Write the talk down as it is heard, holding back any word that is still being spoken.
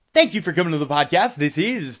Thank you for coming to the podcast. This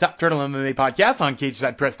is Top Turtle MMA Podcast on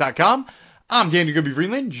CageSidePress.com. I'm Danny Goodby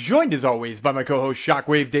Freeland, joined as always by my co-host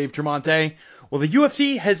Shockwave Dave Tremonte. Well, the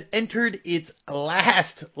UFC has entered its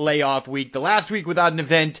last layoff week, the last week without an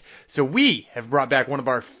event, so we have brought back one of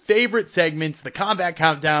our favorite segments, the Combat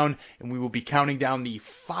Countdown, and we will be counting down the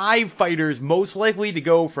 5 fighters most likely to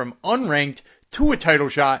go from unranked to a title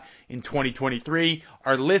shot in 2023.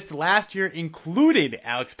 Our list last year included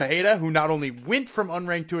Alex Pereira, who not only went from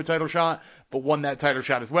unranked to a title shot, but won that title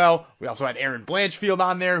shot as well. We also had Aaron Blanchfield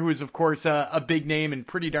on there, who is, of course, a big name and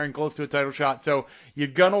pretty darn close to a title shot. So you're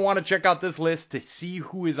going to want to check out this list to see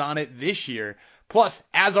who is on it this year. Plus,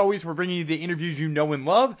 as always, we're bringing you the interviews you know and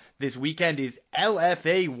love. This weekend is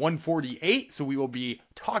LFA 148, so we will be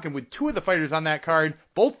talking with 2 of the fighters on that card,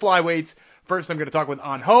 both flyweights. First, I'm going to talk with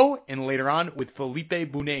An Ho, and later on with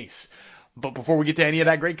Felipe Bunes. But before we get to any of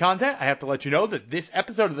that great content, I have to let you know that this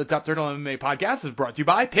episode of the Top Turtle MMA Podcast is brought to you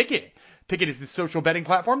by Pikkit. Pikkit is the social betting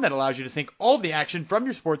platform that allows you to sync all of the action from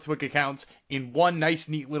your sportsbook accounts in one nice,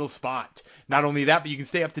 neat little spot. Not only that, but you can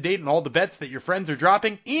stay up to date on all the bets that your friends are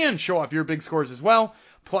dropping and show off your big scores as well.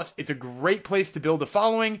 Plus, it's a great place to build a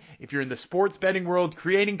following. If you're in the sports betting world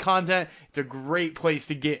creating content, it's a great place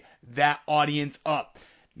to get that audience up.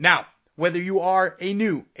 Now, whether you are a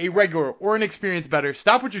new, a regular, or an experienced bettor,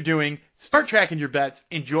 stop what you're doing, start tracking your bets,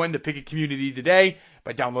 and join the Pikkit community today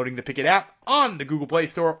by downloading the Pikkit app on the Google Play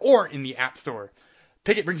Store or in the App Store.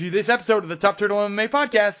 Pikkit brings you this episode of the Top Turtle MMA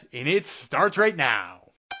Podcast, and it starts right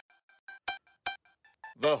now.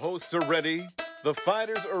 The hosts are ready. The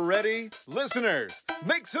fighters are ready. Listeners,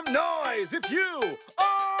 make some noise if you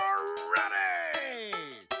are ready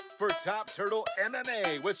for Top Turtle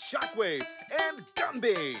MMA with Shockwave and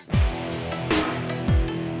Gumby.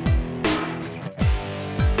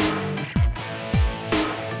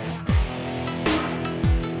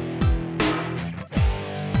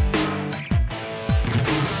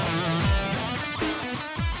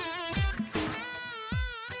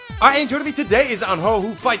 All right, and joining me today is An Ho,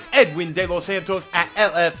 who fights Edwin De Los Santos at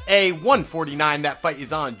LFA 149. That fight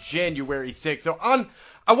is on January 6th. So,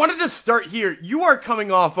 I wanted to start here. You are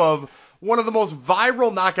coming off of one of the most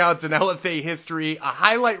viral knockouts in LFA history, a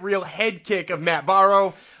highlight reel head kick of Matt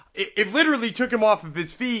Barrow. It literally took him off of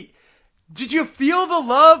his feet. Did you feel the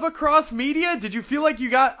love across media? Did you feel like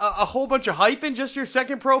you got a whole bunch of hype in just your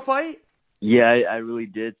second pro fight? Yeah, I really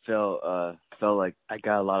did. Felt like I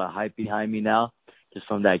got a lot of hype behind me now, just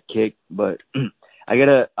from that kick. But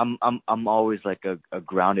I'm always like a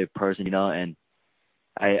grounded person, you know, and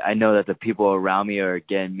I know that the people around me are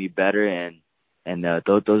getting me better, and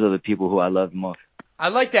those are the people who I love the most. I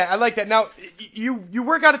like that. Now, you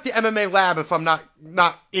work out at the MMA lab, if I'm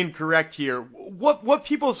not incorrect here. What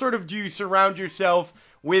people sort of do you surround yourself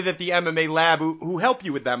with at the MMA lab who help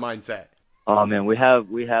you with that mindset? Oh man, we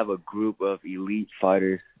have a group of elite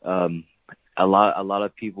fighters. A lot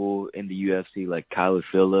of people in the UFC like Kyler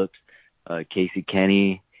Phillips, Casey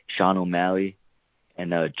Kenny, Sean O'Malley,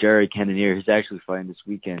 and Jared Cannonier, who's actually fighting this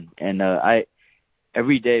weekend. And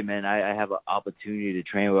every day, man, I have an opportunity to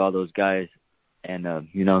train with all those guys, and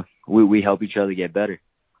you know, we help each other get better.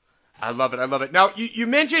 I love it. Now, you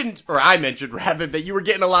mentioned, or I mentioned rather, that you were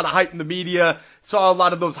getting a lot of hype in the media, saw a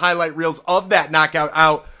lot of those highlight reels of that knockout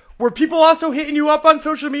out. Were people also hitting you up on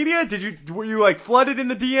social media? Were you like flooded in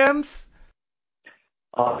the DMs?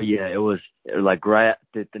 Oh yeah, it was like right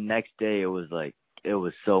the next day. It was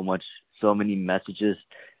so many messages,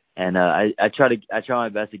 and I try my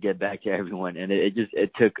best to get back to everyone, and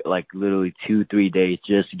it took like literally 2-3 days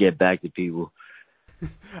just to get back to people.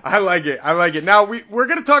 I like it. Now we're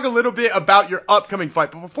gonna talk a little bit about your upcoming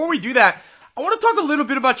fight, but before we do that, I want to talk a little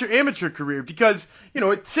bit about your amateur career because, you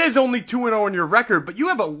know, it says only 2-0 on your record, but you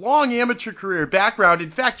have a long amateur career background.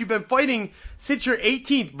 In fact, you've been fighting since your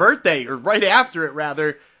 18th birthday, or right after it,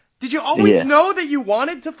 rather. Did you always know that you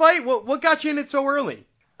wanted to fight? What got you in it so early?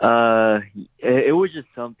 It was just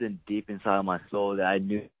something deep inside of my soul that I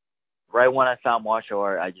knew. Right when I found martial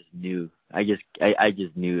art, I just knew. I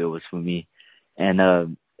just knew it was for me, and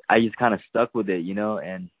I just kind of stuck with it, you know,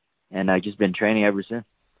 and I just been training ever since.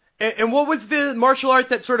 And what was the martial art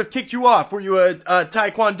that sort of kicked you off? Were you a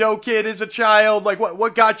Taekwondo kid as a child? Like,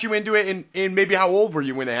 what got you into it, and maybe how old were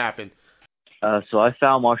you when it happened? So I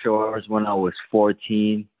found martial arts when I was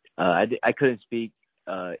 14. I couldn't speak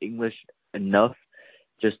English enough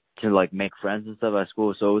just to like make friends and stuff at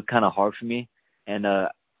school, so it was kind of hard for me. And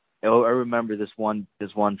I remember this one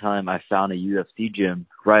time I found a UFC gym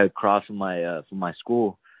right across from my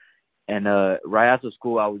school. And right after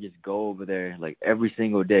school, I would just go over there like every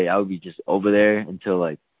single day. I would be just over there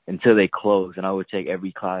until they closed, and I would take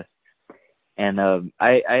every class. And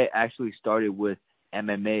I actually started with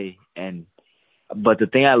MMA, but the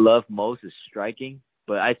thing I love most is striking.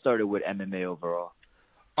 But I started with MMA overall.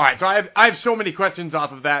 All right, so I have so many questions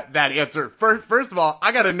off of that answer. First of all,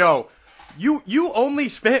 I gotta know, you only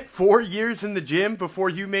spent 4 years in the gym before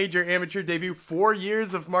you made your amateur debut. 4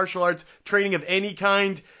 years of martial arts training of any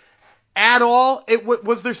kind at all.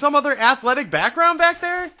 Was there some other athletic background back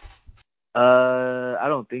there? I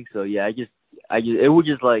don't think so. Yeah, it was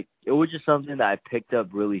just something that I picked up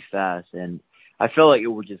really fast, and I felt like it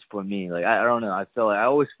was just for me. Like I don't know. I felt like I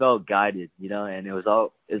always felt guided, and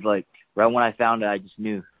it's like right when I found it, I just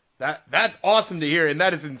knew. That's awesome to hear, and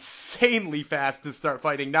that is insanely fast to start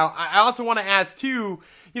fighting. Now, I also want to ask too.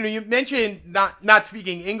 You mentioned not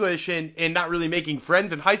speaking English and not really making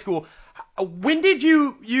friends in high school. When did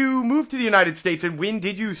you move to the United States, and when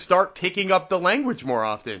did you start picking up the language more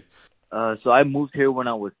often? So I moved here when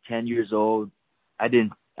I was 10 years old. I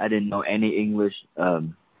didn't know any English.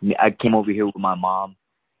 I came over here with my mom,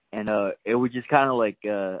 and it was just kind of like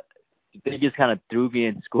they just kind of threw me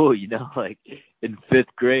in school, like in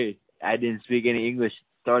 5th grade. I didn't speak any English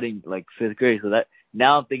starting like 5th grade. So that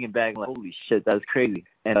now I'm thinking back, like, holy shit, that's crazy.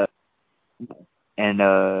 And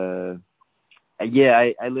yeah,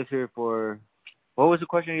 I lived here for, what was the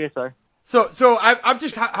question again? Sorry. So I'm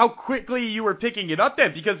just how quickly you were picking it up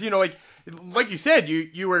then, because like you said,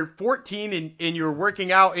 you were 14 and you were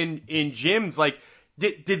working out in gyms. Like,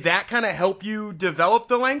 did that kind of help you develop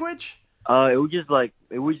the language? It was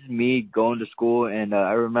just me going to school, and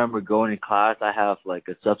I remember going in class. I have like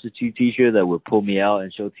a substitute teacher that would pull me out,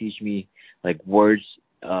 and she'll teach me like words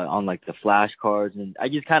on like the flashcards, and I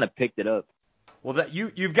just kind of picked it up. Well,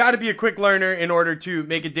 you've got to be a quick learner in order to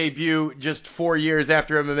make a debut just 4 years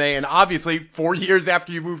after MMA, and obviously 4 years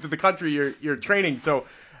after you moved to the country, you're training. So,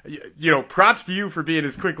 props to you for being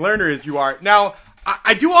as quick learner as you are. Now,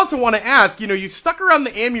 I do also want to ask, you stuck around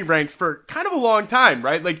the AMI ranks for kind of a long time,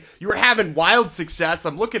 right? Like, you were having wild success.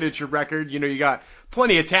 I'm looking at your record. You got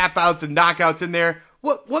plenty of tap outs and knockouts in there.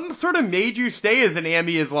 What sort of made you stay as an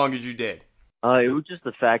AMI as long as you did? It was just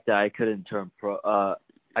the fact that I couldn't turn pro.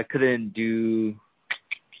 I couldn't do.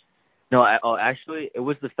 No, actually, it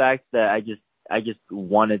was the fact that I just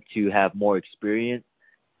wanted to have more experience.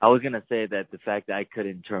 I was gonna say that the fact that I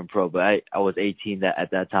couldn't turn pro, but I was 18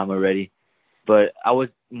 at that time already. But I was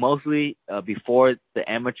mostly before the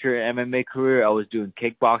amateur MMA career, I was doing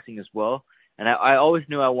kickboxing as well, and I always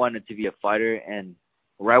knew I wanted to be a fighter. And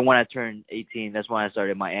right when I turned 18, that's when I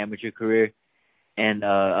started my amateur career. And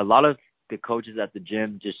a lot of the coaches at the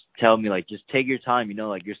gym just tell me, like, just take your time,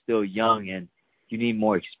 like you're still young and you need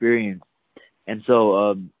more experience. And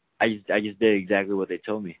so I just did exactly what they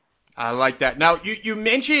told me. I like that. Now, you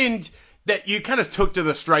mentioned that you kind of took to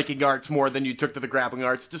the striking arts more than you took to the grappling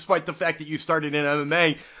arts, despite the fact that you started in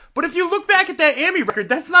MMA. But if you look back at that AMI record,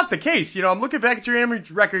 that's not the case. I'm looking back at your AMI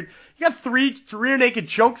record. You got 3 rear naked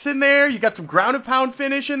chokes in there. You got some ground and pound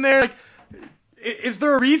finish in there. Like, is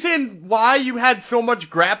there a reason why you had so much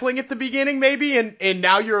grappling at the beginning, maybe, and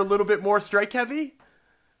now you're a little bit more strike heavy?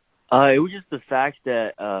 It was just the fact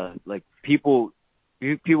that like people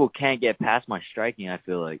can't get past my striking, I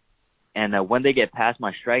feel like. And when they get past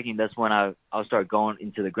my striking, that's when I'll start going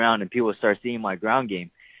into the ground and people start seeing my ground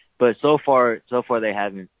game. But so far they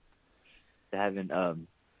haven't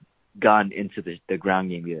gone into the ground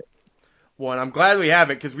game yet. Well, and I'm glad we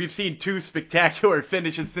haven't, because we've seen 2 spectacular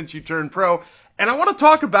finishes since you turned pro. And I want to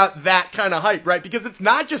talk about that kind of hype, right? Because it's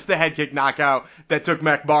not just the head kick knockout that took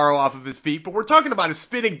Mac Barrow off of his feet, but we're talking about a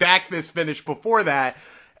spinning back fist finish before that.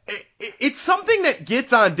 It's something that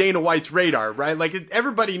gets on Dana White's radar, right? Like,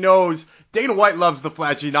 everybody knows Dana White loves the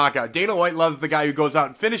flashy knockout. Dana White loves the guy who goes out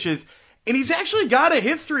and finishes. And he's actually got a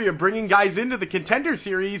history of bringing guys into the Contender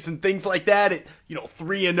Series and things like that at,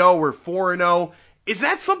 3-0 or 4-0. Is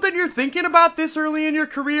that something you're thinking about this early in your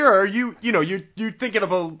career, or are you're thinking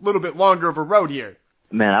of a little bit longer of a road here?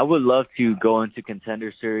 Man, I would love to go into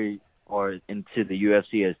Contender Series or into the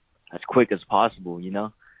UFC as quick as possible,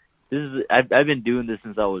 I've been doing this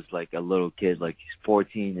since I was like a little kid, like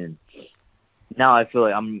 14, and now I feel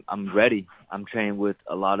like I'm ready. I'm training with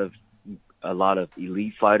a lot of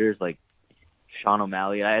elite fighters like Sean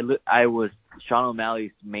O'Malley. I was Sean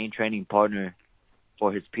O'Malley's main training partner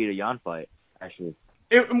for his Peter Yan fight, actually.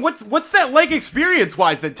 And what's that like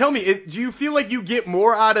experience-wise then? Tell me, do you feel like you get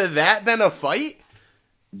more out of that than a fight?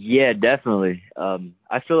 Yeah, definitely.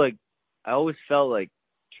 I feel like I always felt like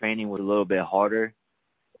training was a little bit harder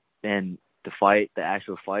than the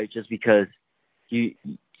actual fight, just because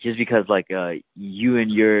like you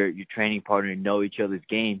and your training partner know each other's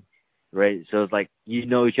game, right? So it's like you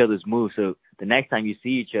know each other's moves. So the next time you see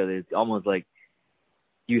each other, it's almost like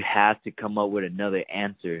you have to come up with another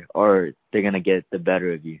answer, or they're gonna get the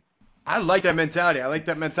better of you. I like that mentality. I like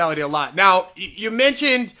that mentality a lot. Now, you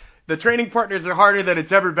mentioned the training partners are harder than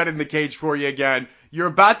it's ever been in the cage for you again. You're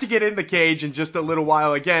about to get in the cage in just a little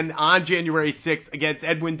while again on January 6th against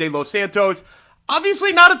Edwin De Los Santos.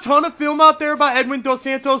 Obviously not a ton of film out there about Edwin Dos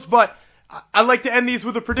Santos, but I like to end these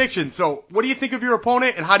with a prediction. So what do you think of your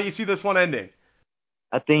opponent, and how do you see this one ending?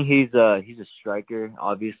 I think he's a striker.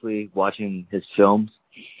 Obviously, watching his films,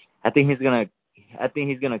 I think he's gonna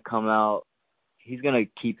come out. He's gonna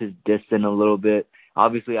keep his distance a little bit.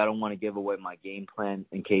 Obviously, I don't want to give away my game plan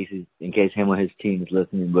in case him or his team is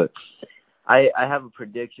listening. But I have a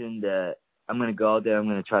prediction that I'm gonna go out there. I'm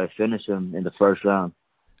gonna try to finish him in the first round.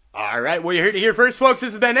 All right, well, you heard it here first, folks.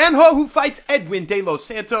 This is Ben Anho, who fights Edwin De Los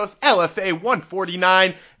Santos, LFA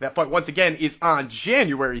 149. That fight, once again, is on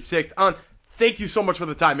January 6th. Thank you so much for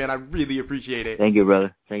the time, man. I really appreciate it. Thank you,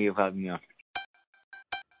 brother. Thank you for having me on.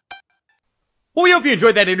 Well, we hope you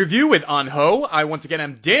enjoyed that interview with Anho. I, once again,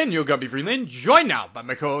 am Daniel Gumby Freeland, joined now by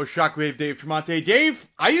my co-host Shockwave Dave Tremonte. Dave,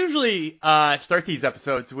 I usually start these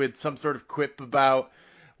episodes with some sort of quip about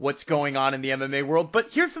what's going on in the MMA world, but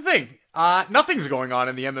here's the thing. Nothing's going on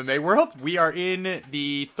in the MMA world. We are in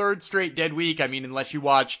the third straight dead week. I mean, unless you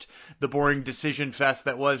watched the boring decision fest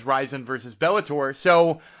that was Rizin versus Bellator.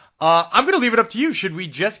 So, I'm going to leave it up to you. Should we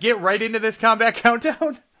just get right into this combat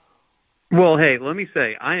countdown? Well, hey, let me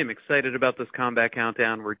say, I am excited about this combat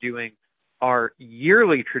countdown. We're doing our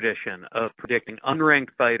yearly tradition of predicting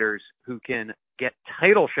unranked fighters who can get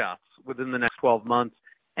title shots within the next 12 months.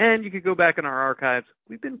 And you could go back in our archives.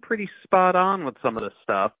 We've been pretty spot on with some of this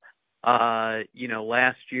stuff.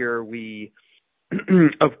 Last year we,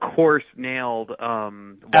 of course, nailed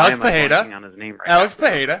Alex Pereira. On his name right Alex now?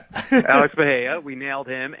 Pereira. Alex Pereira. We nailed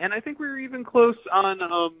him, and I think we were even close on.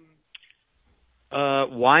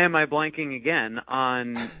 Why am I blanking again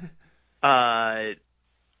on?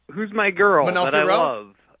 Who's my girl Manel that I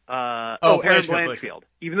Ferrell? love? Erin Blanchfield.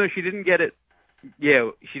 Even though she didn't get it,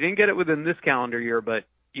 she didn't get it within this calendar year, but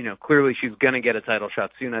clearly she's going to get a title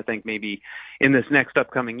shot soon. I think maybe in this next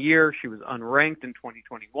upcoming year. She was unranked in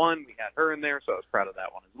 2021. We had her in there, so I was proud of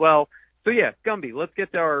that one as well. So yeah, Gumby, let's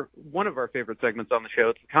get to one of our favorite segments on the show.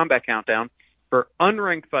 It's the Combat Countdown for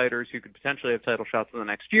unranked fighters who could potentially have title shots in the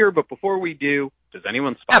next year. But before we do, does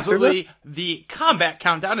anyone sponsor Absolutely. this? The Combat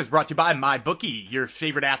Countdown is brought to you by MyBookie. Your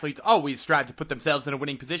favorite athletes always strive to put themselves in a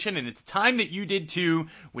winning position, and it's time that you did too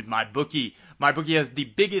with MyBookie. MyBookie has the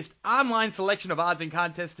biggest online selection of odds and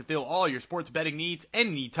contests to fill all your sports betting needs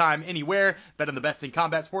anytime, anywhere. Bet on the best in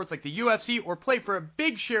combat sports like the UFC or play for a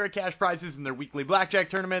big share of cash prizes in their weekly blackjack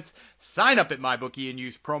tournaments. Sign up at MyBookie and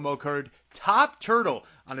use promo code TOPTURTLE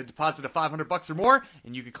on a deposit of $500 or more,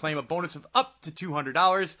 and you can claim a bonus of up to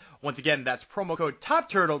 $200. Once again, that's promo code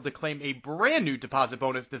TOPTURTLE to claim a brand new deposit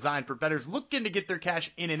bonus designed for bettors looking to get their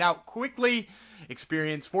cash in and out quickly.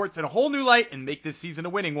 Experience sports in a whole new light and make this season a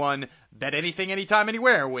winning one. Bet anything, anytime,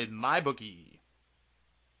 anywhere with MyBookie.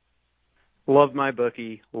 Love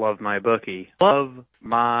MyBookie. Love MyBookie. Love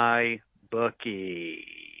MyBookie.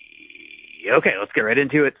 Okay, let's get right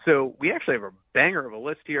into it. So we actually have a banger of a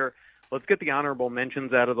list here. Let's get the honorable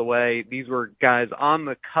mentions out of the way. These were guys on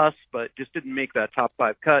the cusp, but just didn't make that top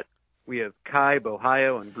 5 cut. We have Kai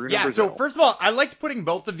Bohayo and Bruno Brazil. So first of all, I liked putting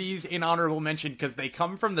both of these in honorable mention because they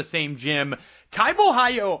come from the same gym. Kai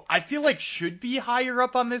Bohayo, I feel like should be higher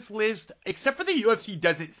up on this list, except for the UFC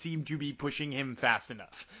doesn't seem to be pushing him fast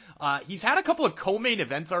enough. He's had a couple of co-main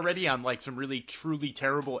events already on like some really truly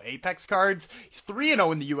terrible Apex cards. He's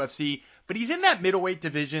 3-0 in the UFC, but he's in that middleweight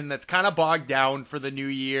division that's kind of bogged down for the new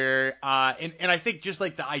year. And I think just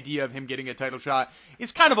like the idea of him getting a title shot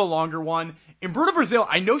is kind of a longer one. In Bruna Brazil,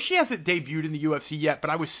 I know she hasn't debuted in the UFC yet,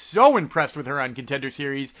 but I was so impressed with her on Contender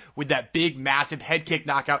Series with that big, massive head kick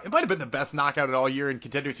knockout. It might have been the best knockout of all year in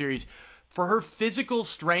Contender Series. For her physical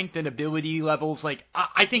strength and ability levels, like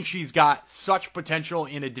I think she's got such potential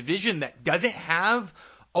in a division that doesn't have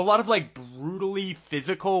a lot of like brutally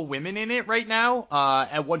physical women in it right now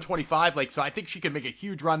at 125. Like, so I think she could make a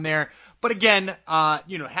huge run there. But again,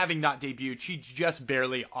 having not debuted, she's just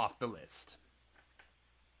barely off the list.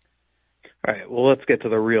 All right, well, let's get to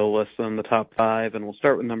the real list on the top 5, and we'll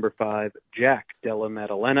start with number 5, Jack Della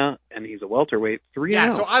Maddalena, and he's a welterweight, 3-0.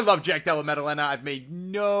 Yeah, so I love Jack Della Maddalena. I've made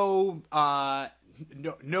I've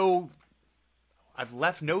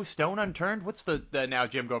left no stone unturned. What's the now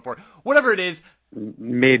Jim going for? Whatever it is.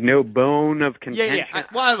 Made no bone of contention. Yeah.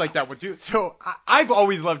 I like that one too. So I've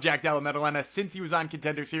always loved Jack Della Maddalena since he was on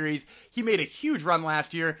Contender Series. He made a huge run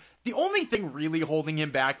last year. The only thing really holding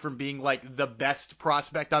him back from being like the best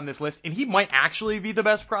prospect on this list, and he might actually be the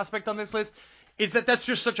best prospect on this list, is that that's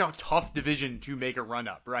just such a tough division to make a run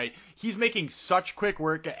up, right? He's making such quick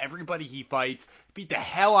work at everybody he fights, beat the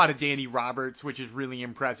hell out of Danny Roberts, which is really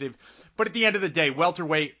impressive. But at the end of the day,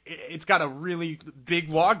 welterweight, it's got a really big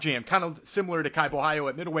logjam, kind of similar to Kai Bohayo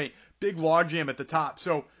at middleweight, big logjam at the top.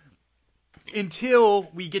 So until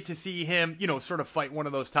we get to see him, sort of fight one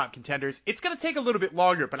of those top contenders, it's going to take a little bit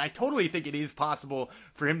longer, but I totally think it is possible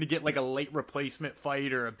for him to get like a late replacement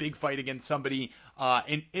fight or a big fight against somebody,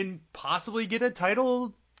 and possibly get a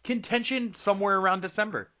title contention somewhere around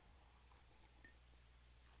December.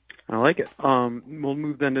 I like it. We'll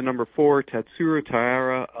move then to number 4, Tatsuro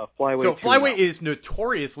Taira, flyweight. So flyweight is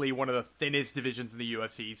notoriously one of the thinnest divisions in the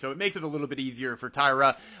UFC, so it makes it a little bit easier for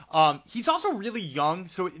Taira. He's also really young,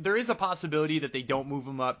 so there is a possibility that they don't move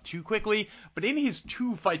him up too quickly. But in his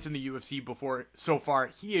 2 fights in the UFC so far,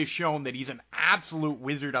 he has shown that he's an absolute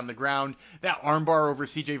wizard on the ground. That armbar over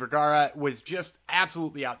CJ Vergara was just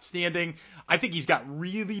absolutely outstanding. I think he's got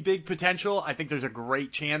really big potential. I think there's a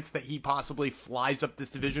great chance that he possibly flies up this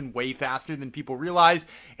division way faster than people realize.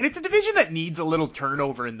 And it's a division that needs a little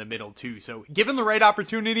turnover in the middle too. So given the right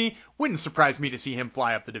opportunity, wouldn't surprise me to see him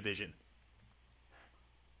fly up the division.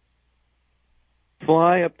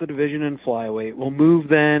 Fly up the division in flyweight. We'll move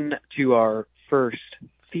then to our first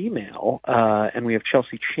female, and we have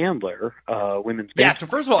Chelsea Chandler, women's bantamweight. Yeah, so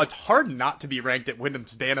first of all, it's hard not to be ranked at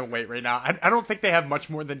women's bantamweight right now. I don't think they have much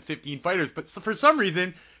more than 15 fighters, but for some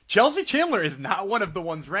reason, Chelsea Chandler is not one of the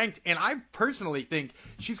ones ranked, and I personally think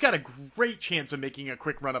she's got a great chance of making a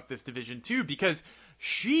quick run up this division too, because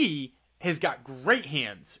she has got great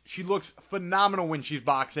hands. She looks phenomenal when she's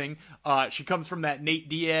boxing. She comes from that Nate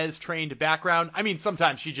Diaz trained background. I mean,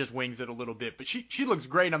 sometimes she just wings it a little bit, but she looks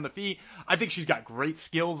great on the feet. I think she's got great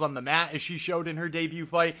skills on the mat, as she showed in her debut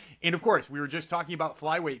fight. And of course, we were just talking about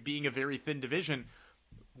flyweight being a very thin division.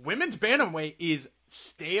 Women's bantamweight is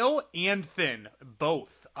stale and thin,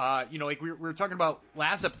 both. Like we were talking about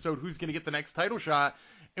last episode, who's going to get the next title shot.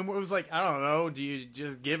 And it was like, I don't know, do you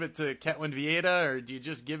just give it to Ketlin Vieira or do you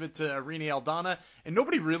just give it to Irene Aldana? And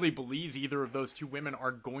nobody really believes either of those two women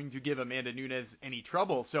are going to give Amanda Nunes any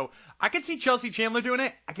trouble. So I could see Chelsea Chandler doing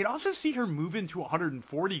it. I could also see her moving to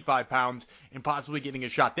 145 pounds and possibly getting a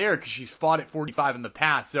shot there because she's fought at 45 in the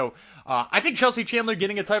past. So I think Chelsea Chandler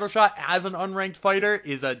getting a title shot as an unranked fighter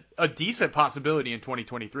is a decent possibility in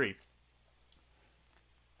 2023.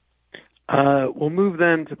 We'll move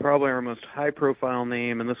then to probably our most high-profile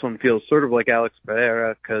name, and this one feels sort of like Alex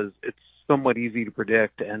Pereira because it's somewhat easy to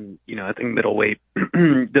predict, and, I think middleweight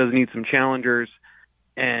does need some challengers,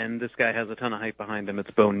 and this guy has a ton of hype behind him.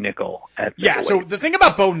 It's Bo Nickel at middleweight. Yeah, so the thing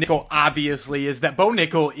about Bo Nickel, obviously, is that Bo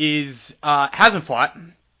Nickel hasn't fought.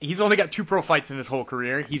 He's only got 2 pro fights in his whole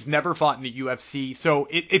career. He's never fought in the UFC, so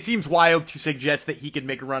it seems wild to suggest that he could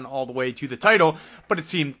make a run all the way to the title, but it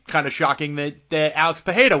seemed kind of shocking that Alex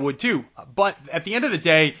Pereira would too. But at the end of the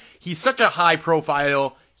day, he's such a high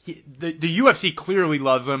profile. The UFC clearly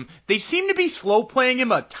loves him. They seem to be slow playing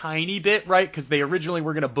him a tiny bit, right? Because they originally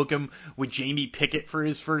were going to book him with Jamie Pickett for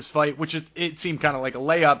his first fight, which it seemed kind of like a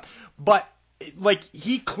layup. But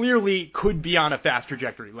he clearly could be on a fast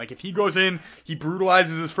trajectory. Like, if he goes in, he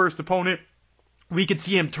brutalizes his first opponent, we could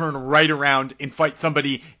see him turn right around and fight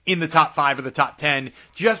somebody in the top 5 or the top 10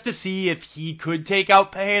 just to see if he could take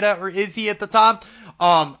out Pereira, or is he at the top?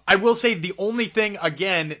 I will say the only thing,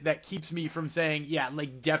 again, that keeps me from saying, yeah,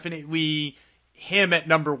 like, definitely him at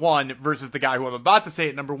number 1 versus the guy who I'm about to say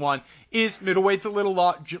at number 1 is middleweight's a little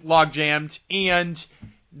log jammed, and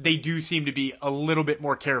they do seem to be a little bit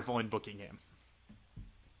more careful in booking him.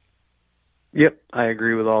 Yep, I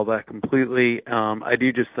agree with all that completely. I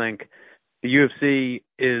do just think the UFC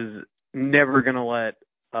is never going to let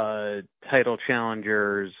title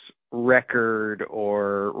challengers' record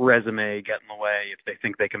or resume get in the way if they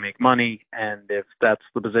think they can make money. And if that's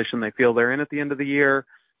the position they feel they're in at the end of the year,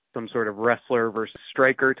 some sort of wrestler versus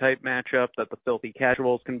striker type matchup that the filthy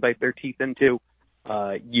casuals can bite their teeth into,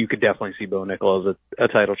 you could definitely see Bo Nickel as a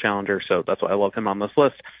title challenger, so that's why I love him on this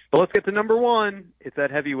list. But let's get to number 1. It's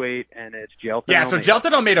at heavyweight, and it's Jailton Almeida. Yeah, so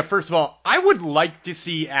Jailton Almeida, first of all, I would like to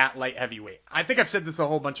see at light heavyweight. I think I've said this a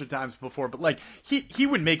whole bunch of times before, but like he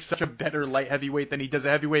would make such a better light heavyweight than he does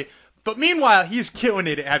at heavyweight. But meanwhile, he's killing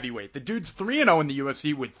it at heavyweight. The dude's 3-0 in the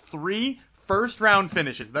UFC with 3 first-round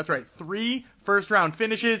finishes. That's right, 3 first-round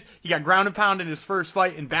finishes. He got ground and pound in his first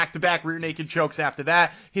fight and back-to-back rear naked chokes after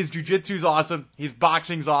that. His jiu-jitsu's awesome. His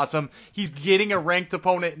boxing's awesome. He's getting a ranked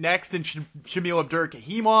opponent next in Shamil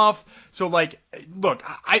Abdurakhimov. So, like, look,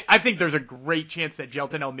 I think there's a great chance that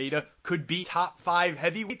Jailton Almeida could be top 5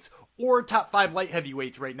 heavyweights, or top 5 light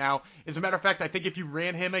heavyweights right now. As a matter of fact, I think if you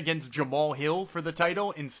ran him against Jamal Hill for the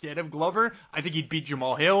title instead of Glover, I think he'd beat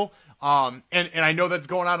Jamal Hill. And I know that's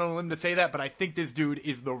going out on a limb to say that, but I think this dude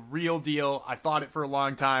is the real deal. I thought it for a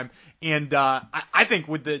long time. And I think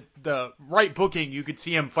with the right booking, you could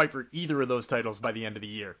see him fight for either of those titles by the end of the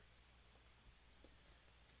year.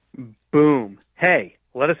 Boom. Hey,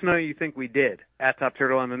 let us know what you think we did at Top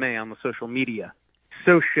Turtle MMA on the social media,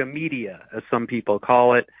 as some people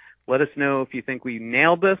call it. Let us know if you think we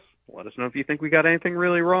nailed this. Let us know if you think we got anything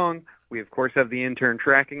really wrong. We, of course, have the intern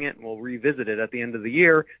tracking it, and we'll revisit it at the end of the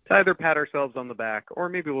year to either pat ourselves on the back, or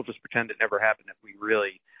maybe we'll just pretend it never happened if we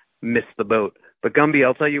really missed the boat. But Gumby,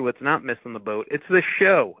 I'll tell you what's not missing the boat. It's the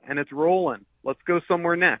show, and it's rolling. Let's go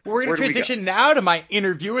somewhere next. We're going to transition now to my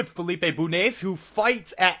interview with Felipe Bunes, who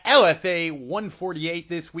fights at LFA 148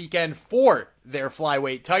 this weekend for their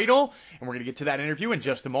flyweight title. And we're going to get to that interview in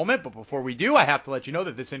just a moment. But before we do, I have to let you know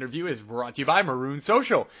that this interview is brought to you by Marune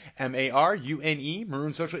Social. Marune.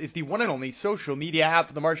 Marune Social is the one and only social media app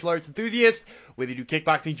for the martial arts enthusiast. Whether you do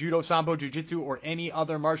kickboxing, judo, sambo, jiu-jitsu, or any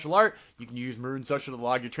other martial art, you can use Marune Social to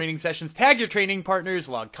log your training sessions, tag your training partners,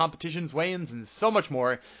 log competitions, weigh-ins, and so much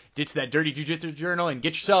more. Ditch that dirty jiu-jitsu journal and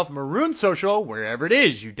get yourself Marune Social wherever it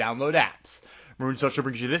is you download apps. Marune Social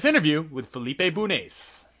brings you this interview with Felipe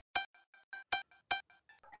Bunes.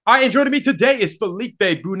 All right, and joining me today is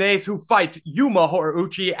Felipe Bunes, who fights Yuma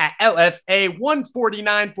Horiuchi at LFA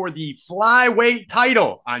 149 for the flyweight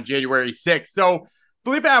title on January 6th. So,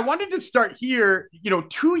 Felipe, I wanted to start here.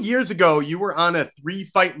 2 years ago, you were on a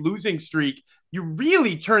 3-fight losing streak. You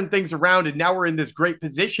really turned things around, and now we're in this great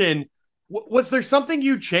position. Was there something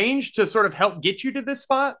you changed to sort of help get you to this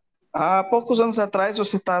spot? Há poucos anos atrás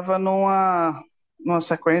você estava numa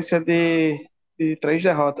sequência de 3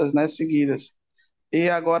 derrotas, né, seguidas. E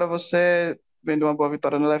agora você vem de uma boa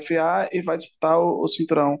vitória no LFA e vai disputar o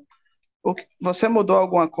cinturão. Você mudou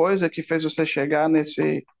alguma coisa que fez você chegar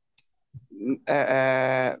nessa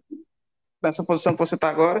posição que você está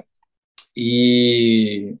agora?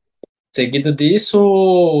 E seguido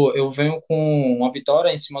disso, eu venho com uma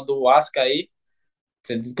vitória em cima do Asuka aí.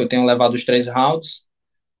 Acredito que eu tenho levado os 3 rounds,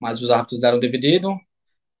 mas os árbitros deram dividido.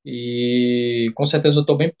 E com certeza eu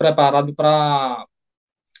estou bem preparado para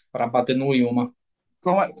bater no Yuma.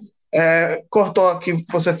 Cortou aqui o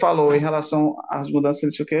que você falou em relação às mudanças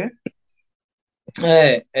disso o quê?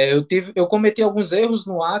 Eu cometi alguns erros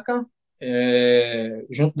no ACA,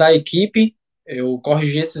 junto da equipe. Eu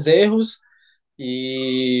corrigi esses erros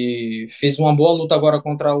e fiz uma boa luta agora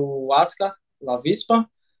contra o Asuka Lavispa,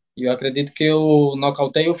 e eu acredito que eu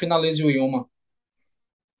nocauteio e finalizo o Yuma.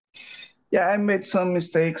 Yeah, I made some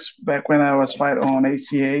mistakes back when I was fighting on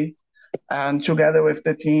ACA, and together with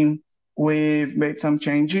the team, we've made some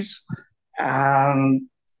changes. And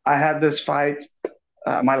I had this fight,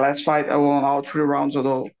 my last fight, I won all 3 rounds,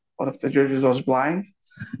 although one of the judges was blind.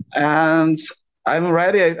 And I'm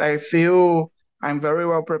ready. I feel I'm very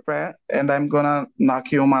well prepared, and I'm gonna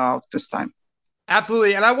knock Yuma out this time.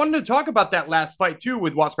 Absolutely, and I wanted to talk about that last fight too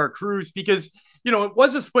with Huáscar Cruz because, it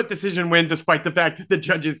was a split decision win despite the fact that the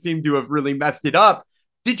judges seemed to have really messed it up.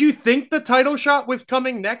 Did you think the title shot was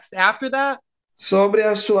coming next after that? Sobre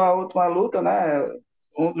a sua última luta, né?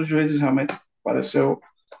 Dos juízes realmente pareceu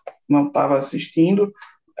não estava assistindo.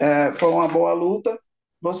 Foi uma boa luta.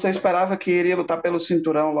 Você esperava que iria lutar pelo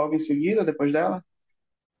cinturão logo em seguida, depois dela?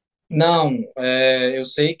 Não, eu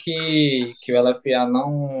sei que o LFA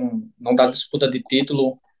não dá disputa de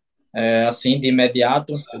título assim de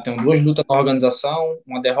imediato. Eu tenho 2 lutas na organização,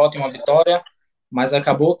 uma derrota e uma vitória, mas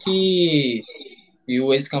acabou que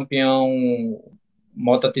o ex-campeão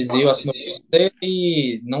Mota Tizil assinou com ele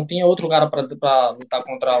e não tinha outro cara para lutar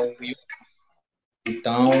contra o Will.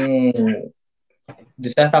 Então, de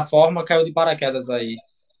certa forma, caiu de paraquedas aí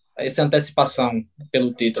essa antecipação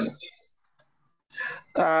pelo título.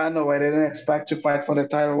 No, I didn't expect to fight for the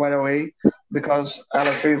title right away because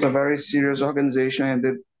LFA is a very serious organization and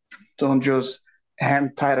they don't just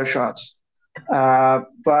hand title shots.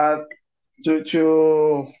 But due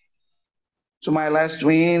to my last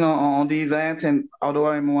win on the event, and although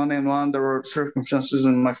I'm 1-1, there were circumstances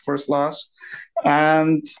in my first loss,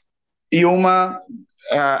 and Yuma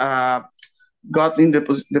got in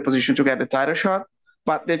the position to get the title shot,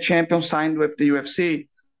 but the champion signed with the UFC,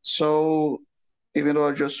 so even though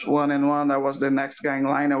I just 1-1, I was the next guy in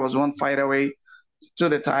line. I was 1 fight away to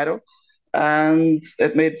the title, and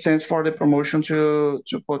it made sense for the promotion to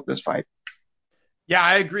put this fight. Yeah,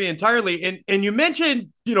 I agree entirely. And you mentioned,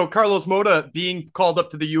 Carlos Mota being called up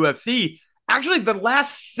to the UFC. Actually, the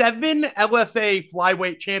last 7 LFA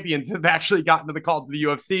flyweight champions have actually gotten to the call to the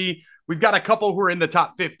UFC. We've got a couple who are in the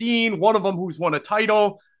top 15, one of them who's won a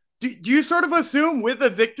title. Do you sort of assume with a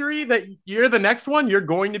victory that you're the next one? You're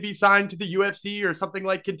going to be signed to the UFC or something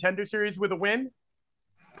like Contender Series with a win?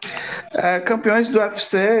 Campeões do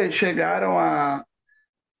UFC chegaram a.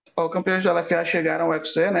 Ou campeões da LFA chegaram ao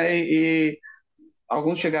UFC, né? E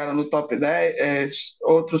alguns chegaram no top 10,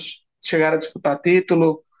 outros chegaram a disputar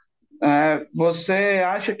título. Você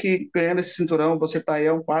acha que ganhando esse cinturão você está aí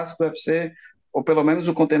a um passo do UFC, ou pelo menos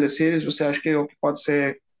o Contender Series, você acha que é o que pode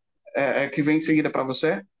ser que vem em seguida para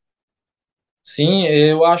você? Sim,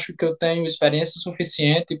 eu acho que eu tenho experiência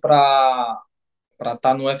suficiente para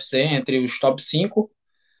estar no UFC entre os top 5.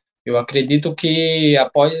 Eu acredito que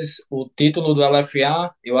após o título do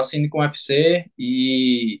LFA, eu assine com o UFC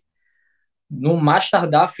e no mais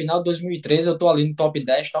tardar, final de 2013, eu tô ali no top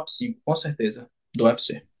 10, top 5, com certeza, do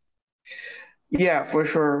UFC. Yeah, for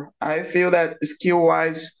sure. I feel that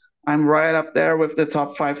skill-wise, I'm right up there with the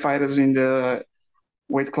top 5 fighters in the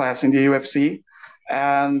weight class in the UFC.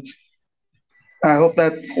 And I hope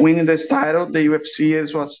that winning this title, the UFC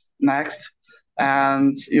is what's next.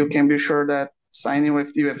 And you can be sure that signing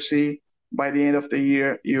with the UFC by the end of the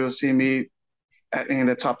year, you'll see me in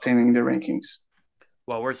the top 10 in the rankings.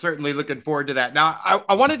 Well, we're certainly looking forward to that. Now,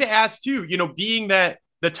 I wanted to ask too, being that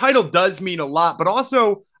the title does mean a lot, but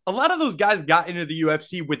also a lot of those guys got into the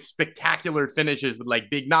UFC with spectacular finishes, with like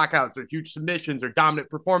big knockouts or huge submissions or dominant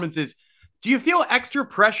performances. Do you feel extra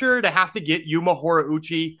pressure to have to get Yuma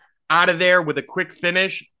Horiguchi out of there with a quick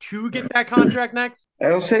finish to get that contract next?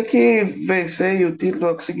 Eu sei que vencer e o título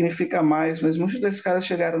é o que significa mais, mas muitos desses caras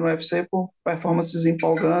chegaram no UFC por performances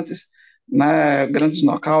empolgantes, né, grandes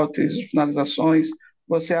nocautes, finalizações.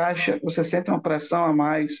 Você sente uma pressão a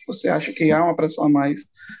mais? Você acha que há uma pressão a mais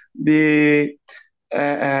de é,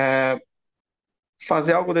 é,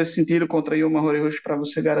 fazer algo desse sentido contra Yuma Horiguchi para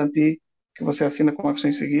você garantir que você assina com o UFC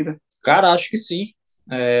em seguida? Cara, acho que sim.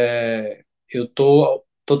 Eu tô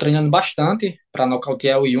treinando bastante para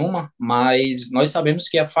nocautear o Yuma, mas nós sabemos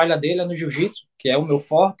que a falha dele é no jiu-jitsu, que é o meu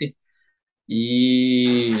forte,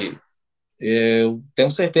 e eu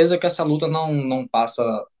tenho certeza que essa luta não passa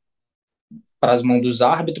para as mãos dos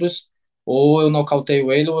árbitros, ou eu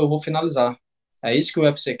nocauteio ele ou eu vou finalizar. É isso que o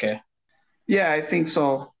UFC quer. Yeah, I think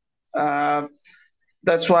so. Uh,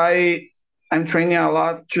 that's why I'm training a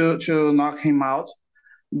lot to knock him out.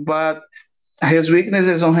 But his weakness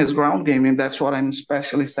is on his ground game, and that's what I'm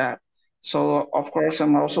specialist at. So, of course,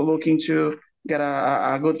 I'm also looking to get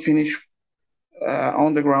a good finish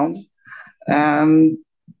on the ground. And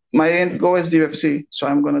my end goal is the UFC, so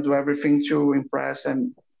I'm going to do everything to impress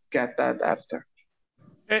and get that after.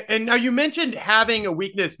 And now you mentioned having a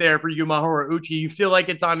weakness there for Yumahara Uchi. You feel like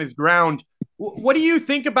it's on his ground. What do you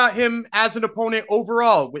think about him as an opponent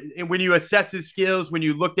overall? When you assess his skills, when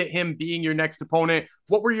you looked at him being your next opponent,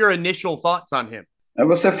 what were your initial thoughts on him?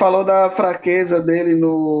 Você falou da fraqueza dele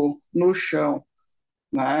no chão,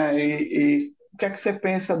 né? E o que é que você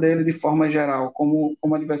pensa dele de forma geral, como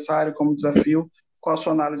adversário, como desafio? Qual a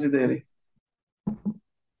sua análise dele?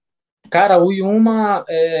 Cara, o Yuma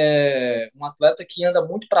é um atleta que anda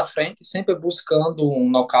muito para frente, sempre buscando um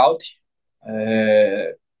nocaute.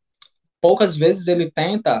 Poucas vezes ele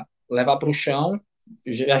tenta levar para o chão.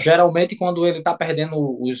 Geralmente, quando ele está perdendo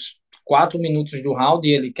os 4 minutos do round,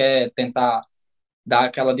 ele quer tentar dar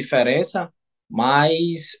aquela diferença.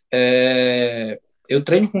 Mas eu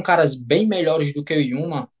treino com caras bem melhores do que o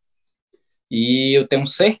Yuma e eu tenho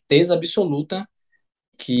certeza absoluta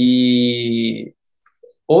que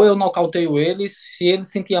ou eu nocauteio ele, se ele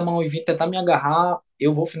sentir a mão e vir tentar me agarrar,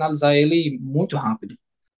 eu vou finalizar ele muito rápido.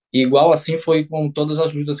 E igual assim foi com todas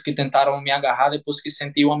as lutas que tentaram me agarrar depois que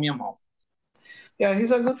sentiu a minha mão. Yeah,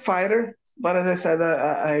 he's a good fighter, but as I said,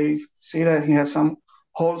 I see that he has some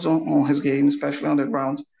holes on his game, especially on the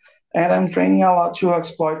ground. And I'm training a lot to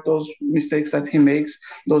exploit those mistakes that he makes,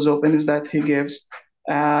 those openings that he gives.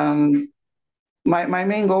 And my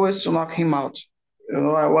main goal is to knock him out.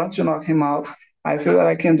 I want to knock him out. I feel that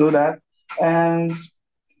I can do that. And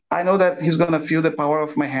I know that he's going to feel the power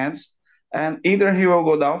of my hands. And either he will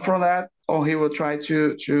go down from that or he will try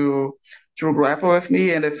to grapple with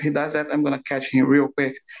me. And if he does that, I'm going to catch him real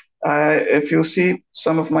quick. If you see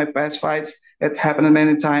some of my past fights, it happened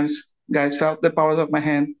many times. Guys felt the powers of my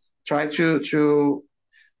hand, tried to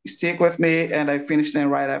stick with me, and I finished them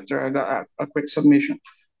right after I got a quick submission.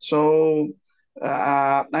 So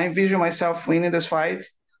I envision myself winning this fight,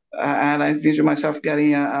 and I envision myself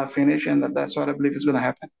getting a finish, and that's what I believe is going to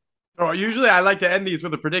happen. Oh, usually I like to end these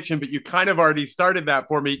with a prediction, but you kind of already started that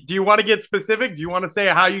for me. Do you want to get specific? Do you want to say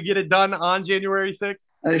how you get it done on January 6th?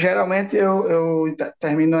 Geralmente eu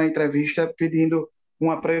termino a entrevista pedindo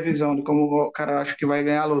uma previsão de como o cara acha que vai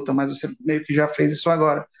ganhar a luta, mas você meio que já fez isso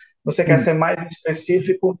agora. Você quer ser mais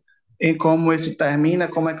específico em como isso termina?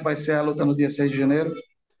 Como é que vai ser a luta no dia 6 de janeiro?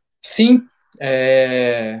 Sim,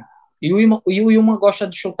 e o Yuma gosta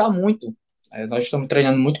de chutar muito. Nós estamos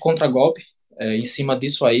treinando muito contra-golpe em cima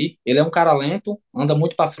disso aí. Ele é um cara lento, anda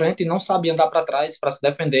muito para frente e não sabe andar para trás para se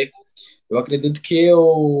defender. Eu acredito que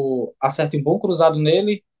eu acerte um bom cruzado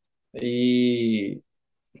nele e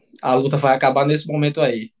a luta vai acabar nesse momento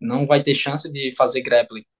aí. Não vai ter chance de fazer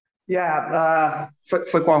grappling. Yeah,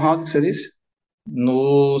 foi qual round que você disse?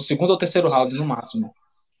 No segundo ou terceiro round, no máximo.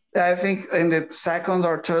 I think in the second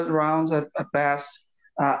or third round at best,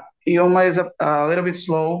 Yuma is a little bit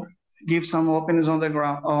slow, give some openings on the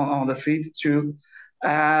ground, on the feet too.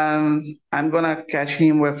 And I'm going to catch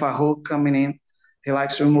him with a hook coming in. He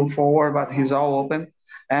likes to move forward, but he's all open.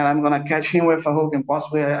 And I'm going to catch him with a hook and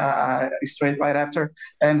possibly a straight right after.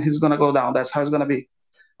 And he's going to go down. That's how it's going to be.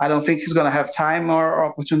 I don't think he's going to have time or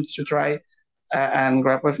opportunity to try and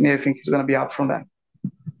grab with me. I think he's going to be out from that.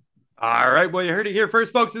 All right, well, you heard it here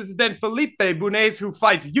first, folks. This has been Felipe Bunes, who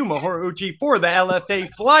fights Yuma Horiguchi for the LFA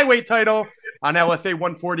flyweight title on LFA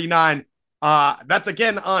 149. That's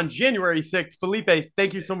again on January 6th. Felipe,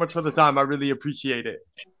 thank you so much for the time. I really appreciate it.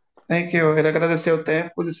 Thank you. Eu queria agradecer o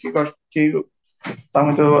tempo, disse que gosto que tá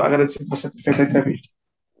muito agradecido por você ter feito a entrevista.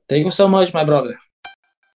 Thank you so much, my brother.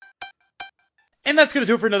 And that's going to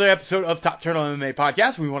do it for another episode of Top Turtle MMA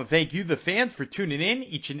Podcast. We want to thank you, the fans, for tuning in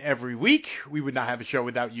each and every week. We would not have a show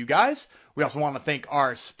without you guys. We also want to thank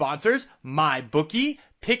our sponsors, MyBookie,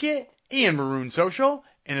 Pickett, and Maroon Social.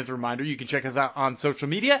 And as a reminder, you can check us out on social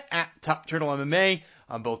media at Top Turtle MMA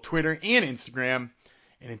on both Twitter and Instagram.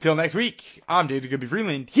 And until next week, I'm David Gubby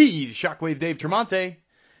Freeland. He's Shockwave Dave Tremonte.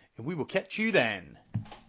 And we will catch you then.